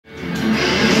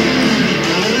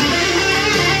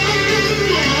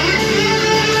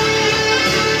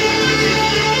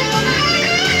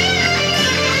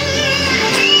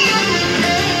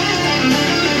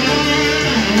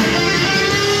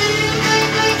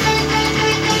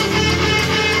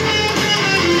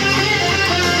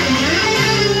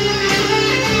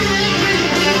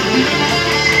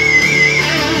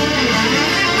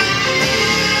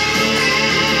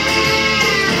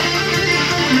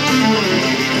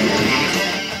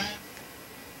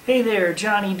Hey there,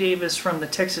 Johnny Davis from the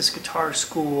Texas Guitar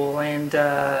School, and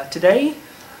today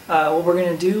what we're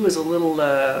going to do is a little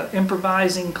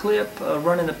improvising clip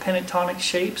running the pentatonic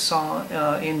shapes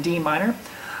in D minor.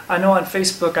 I know on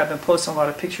Facebook I've been posting a lot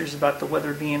of pictures about the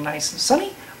weather being nice and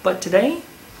sunny, but today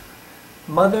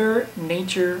Mother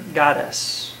Nature got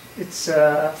us. It's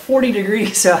 40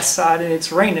 degrees outside and it's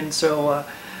raining, so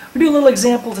we do a little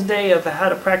example today of how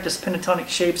to practice pentatonic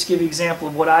shapes, give you an example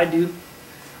of what I do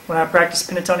when I practice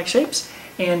pentatonic shapes,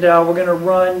 and we're going to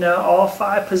run all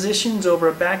 5 positions over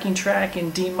a backing track in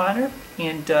D minor,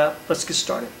 and let's get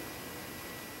started.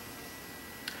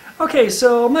 Okay,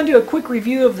 so I'm going to do a quick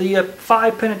review of the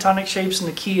 5 pentatonic shapes in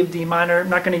the key of D minor. I'm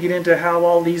not going to get into how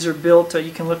all these are built.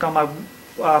 You can look on my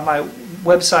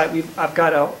website. I've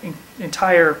got an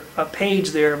entire page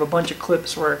there of a bunch of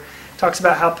clips where it talks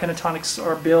about how pentatonics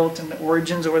are built and the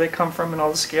origins of where they come from and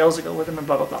all the scales that go with them and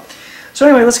blah blah blah. So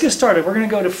anyway, let's get started. We're going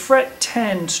to go to fret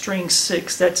 10, string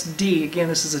 6. That's D. Again,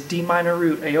 this is a D minor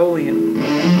root, Aeolian.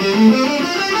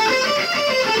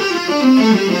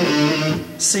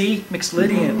 C,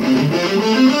 Mixolydian.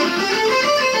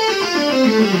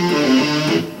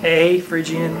 A,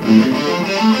 Phrygian.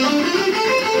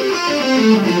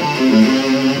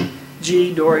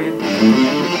 G, Dorian.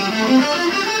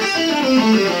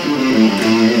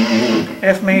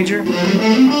 F major.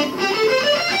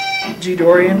 G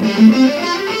Dorian,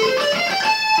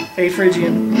 A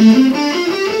Phrygian,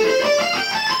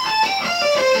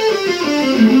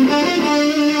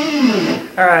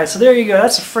 alright, so there you go.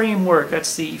 That's a framework.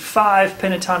 That's the 5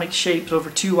 pentatonic shapes over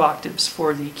 2 octaves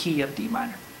for the key of D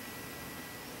minor.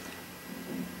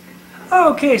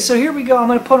 Okay, so here we go. I'm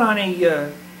going to put on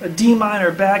a D minor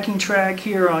backing track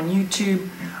here on YouTube.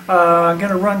 I'm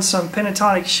going to run some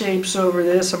pentatonic shapes over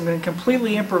this. I'm going to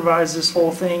completely improvise this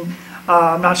whole thing.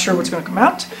 I'm not sure what's going to come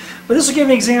out, but this will give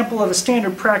an example of a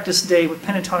standard practice day with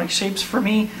pentatonic shapes for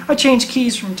me. I change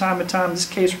keys from time to time. In this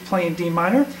case, we're playing D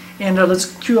minor, and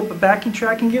let's cue up a backing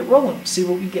track and get rolling. See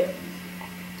what we get.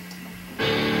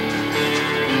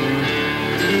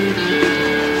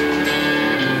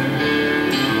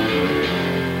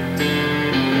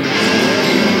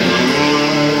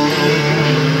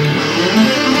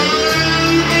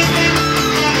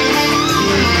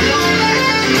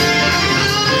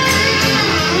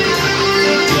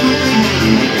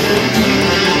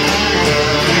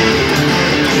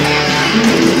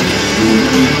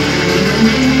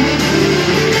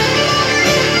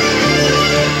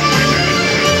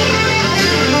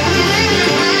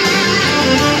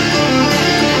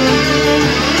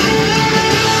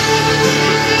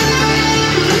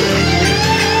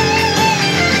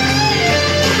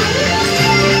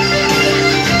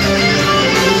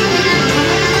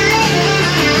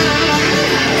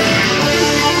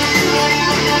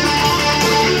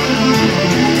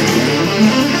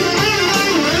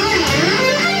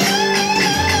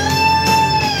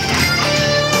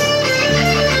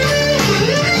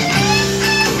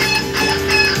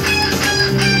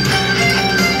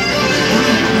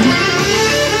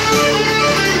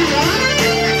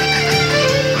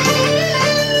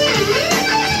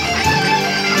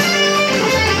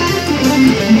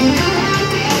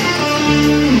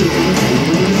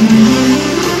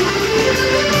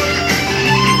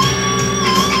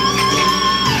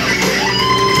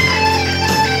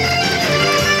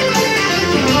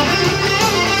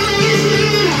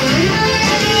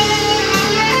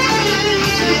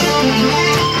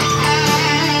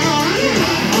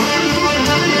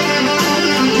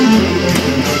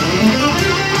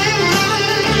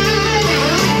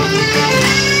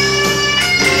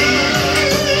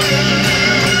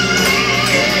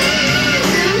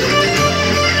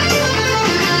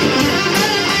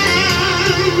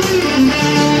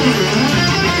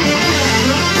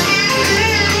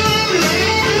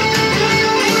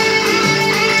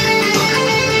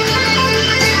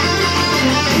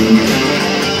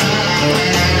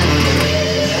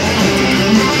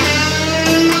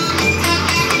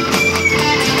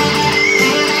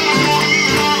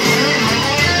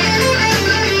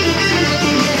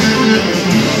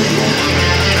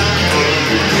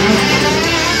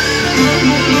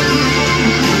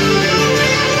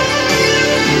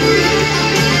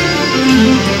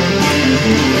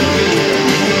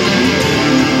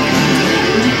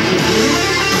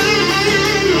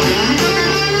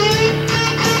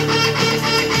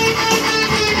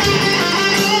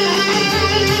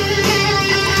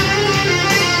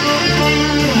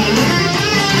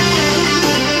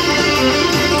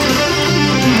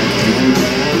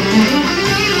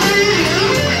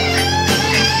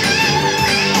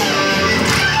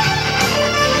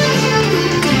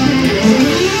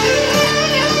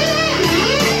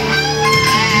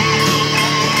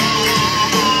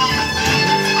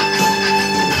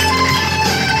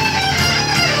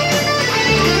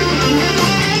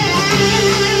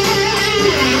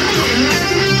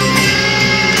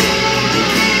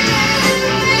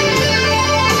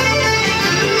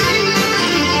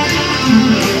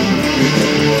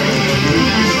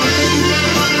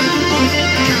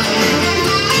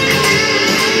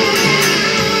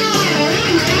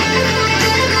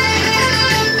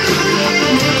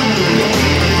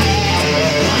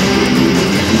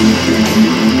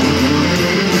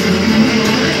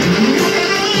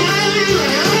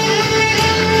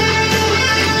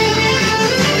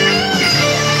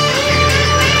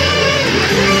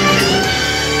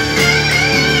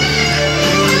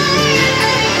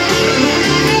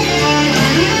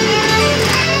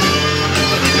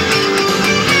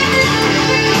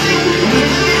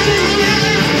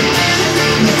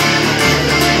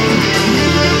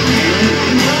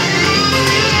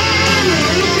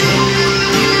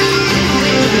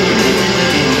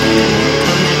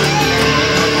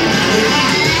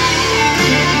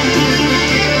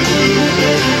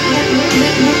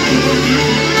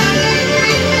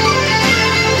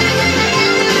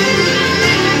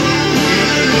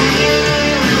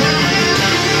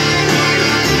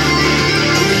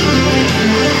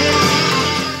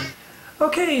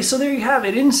 have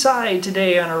it inside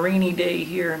today on a rainy day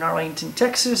here in Arlington,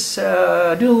 Texas. Doing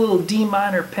a little D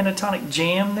minor pentatonic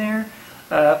jam there.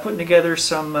 Putting together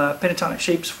some pentatonic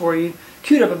shapes for you.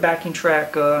 Queued up a backing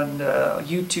track on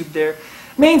YouTube there.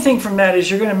 Main thing from that is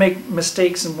you're going to make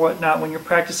mistakes and whatnot when you're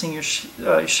practicing your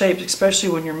shapes, especially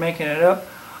when you're making it up.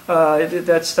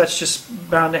 That's just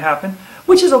bound to happen,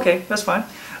 which is okay. That's fine.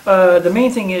 The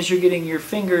main thing is you're getting your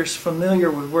fingers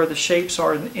familiar with where the shapes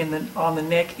are on the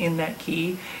neck in that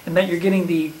key, and that you're getting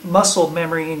the muscle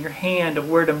memory in your hand of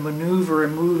where to maneuver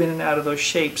and move in and out of those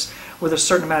shapes with a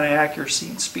certain amount of accuracy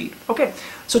and speed. Okay,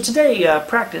 so today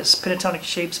practice pentatonic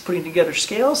shapes, putting together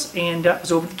scales, and that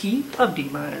was over the key of D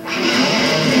minor.